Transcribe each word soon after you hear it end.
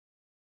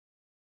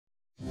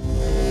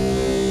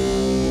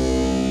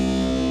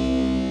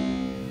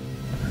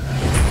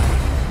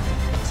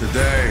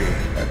Today,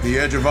 at the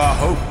edge of our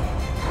hope,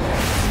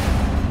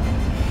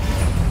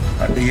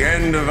 at the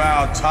end of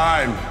our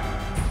time,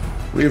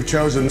 we have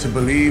chosen to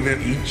believe in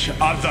each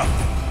other.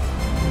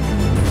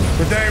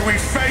 Today we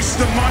face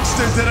the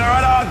monsters that are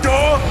at our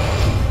door.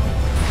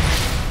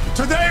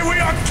 Today we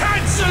are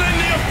canceling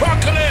the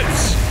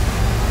apocalypse!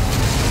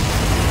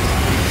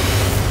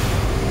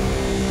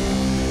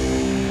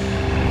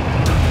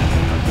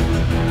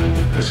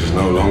 This is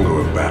no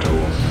longer a battle.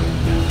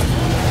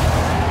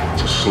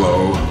 It's a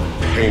slow,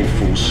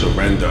 painful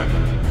surrender.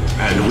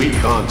 And we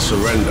can't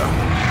surrender.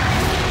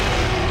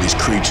 These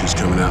creatures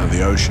coming out of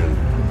the ocean,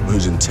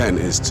 whose intent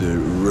is to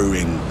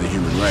ruin the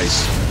human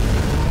race.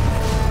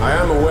 I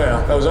am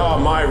aware those are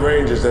my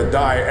rangers that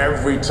die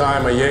every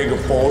time a Jaeger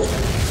falls.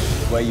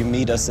 Where you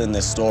meet us in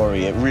this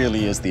story, it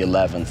really is the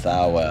 11th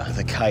hour.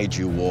 The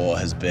Kaiju war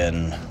has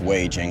been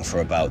waging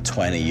for about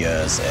 20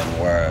 years,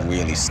 and we're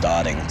really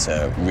starting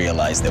to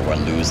realize that we're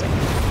losing.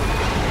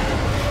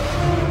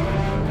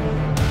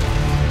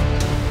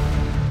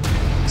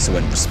 So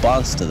in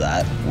response to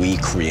that, we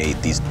create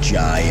these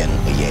giant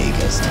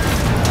Jaegers.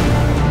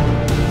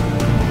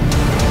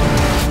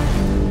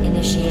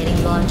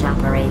 Initiating launch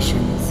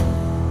operations.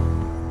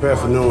 Prepare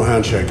for neural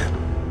handshake.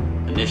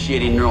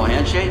 Initiating neural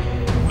handshake?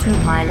 2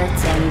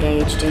 pilots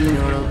engaged in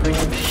neural bridge.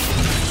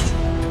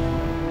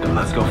 Then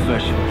let's go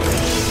fishing.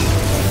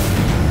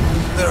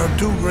 There are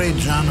 2 great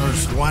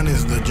genres. One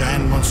is the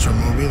giant monster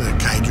movie, the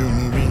Kaiju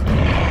movie.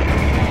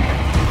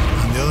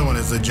 And the other one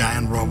is the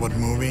giant robot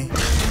movie.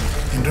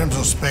 In terms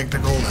of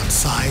spectacle and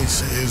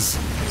size, is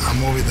a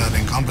movie that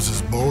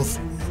encompasses both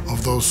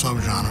of those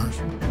subgenres.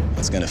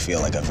 It's going to feel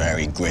like a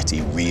very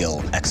gritty,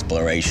 real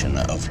exploration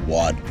of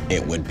what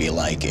it would be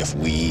like if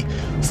we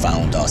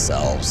found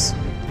ourselves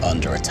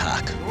under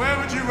attack. Where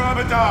would you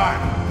rather die?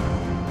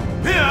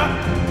 Here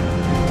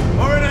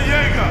or in a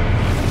Jaeger?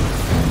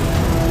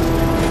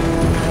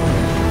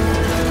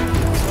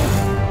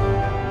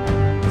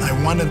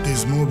 I wanted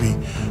this movie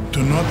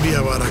to not be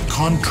about a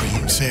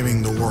country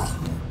saving the world.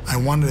 I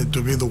wanted it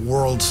to be the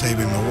world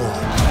saving the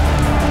world.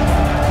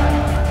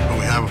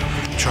 We have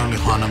Charlie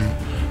Hunnam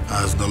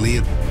as the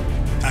lead,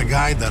 a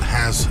guy that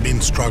has been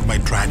struck by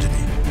tragedy.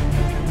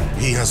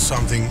 He has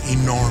something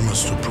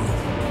enormous to prove.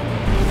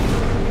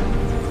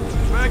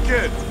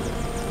 Kid,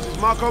 this is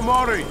Marco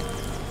Mori,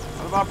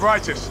 one of our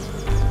brightest.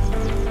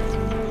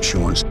 She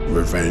wants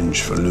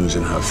revenge for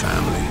losing her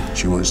family.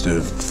 She wants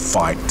to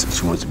fight.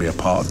 She wants to be a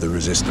part of the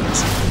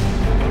resistance.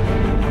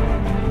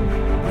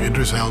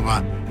 Idris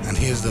Elba, and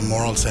he is the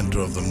moral center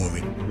of the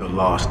movie. The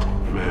last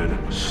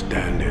man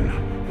standing.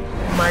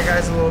 My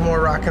guy's a little more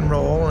rock and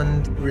roll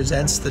and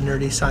resents the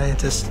nerdy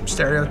scientist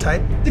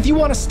stereotype. If you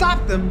want to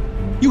stop them,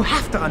 you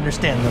have to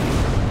understand them.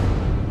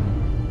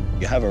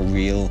 You have a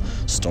real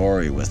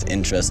story with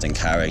interesting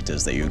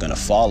characters that you're going to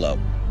follow.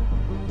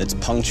 It's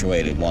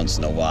punctuated once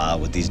in a while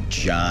with these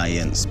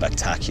giant,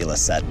 spectacular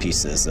set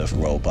pieces of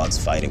robots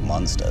fighting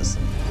monsters.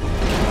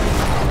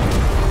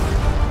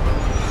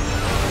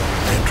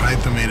 I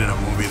tried to make it a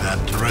movie that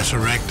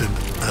resurrected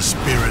a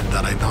spirit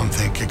that I don't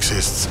think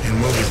exists in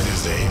movies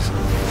these days.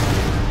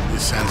 The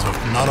sense of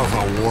not of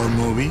a war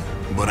movie,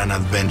 but an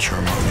adventure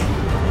movie.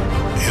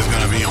 It's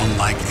going to be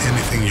unlike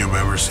anything you've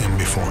ever seen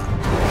before.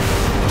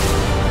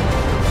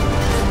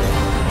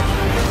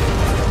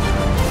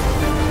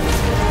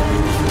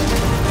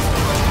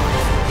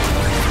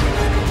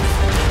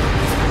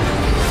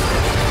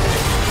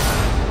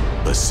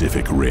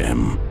 Pacific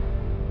Rim.